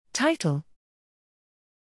Title: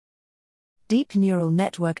 Deep Neural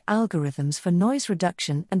Network Algorithms for Noise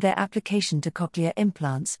Reduction and Their Application to Cochlear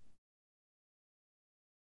Implants.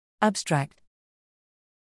 Abstract: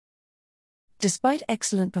 Despite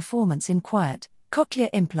excellent performance in quiet,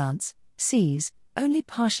 cochlear implants, Cs, only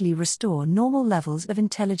partially restore normal levels of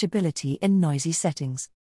intelligibility in noisy settings.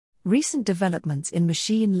 Recent developments in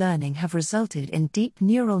machine learning have resulted in deep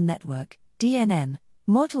neural network (DNN)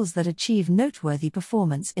 models that achieve noteworthy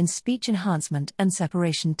performance in speech enhancement and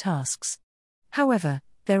separation tasks. However,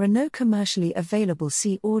 there are no commercially available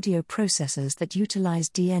C audio processors that utilize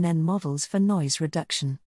DNN models for noise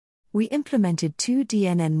reduction. We implemented two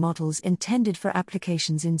DNN models intended for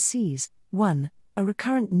applications in Cs: 1, a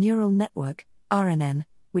recurrent neural network, RNN,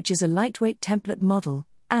 which is a lightweight template model,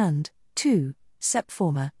 and 2,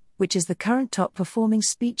 SEPFormer, which is the current top-performing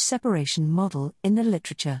speech separation model in the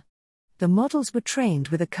literature. The models were trained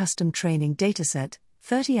with a custom training dataset,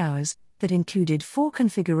 30 hours, that included 4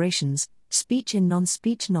 configurations: speech in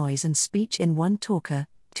non-speech noise and speech in 1 talker,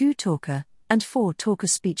 2 talker, and 4 talker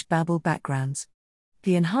speech babble backgrounds.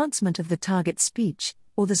 The enhancement of the target speech,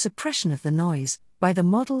 or the suppression of the noise, by the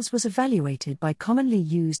models was evaluated by commonly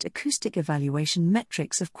used acoustic evaluation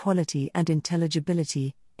metrics of quality and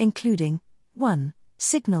intelligibility, including 1.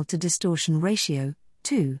 Signal-to-distortion ratio,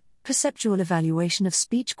 2. Perceptual evaluation of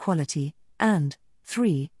speech quality, and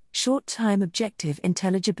 3. Short-time objective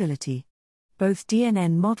intelligibility. Both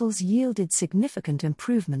DNN models yielded significant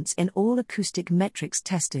improvements in all acoustic metrics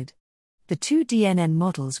tested. The two DNN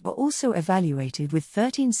models were also evaluated with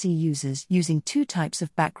 13 C users using 2 types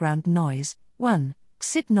of background noise: 1.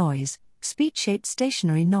 SIT noise, speech-shaped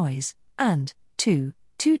stationary noise, and 2.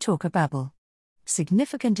 Two-talker babble.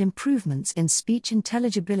 Significant improvements in speech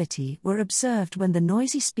intelligibility were observed when the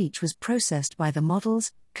noisy speech was processed by the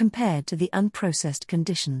models, compared to the unprocessed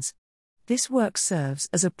conditions. This work serves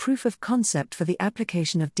as a proof of concept for the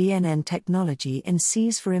application of DNN technology in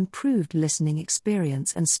Cs for improved listening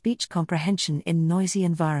experience and speech comprehension in noisy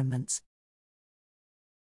environments.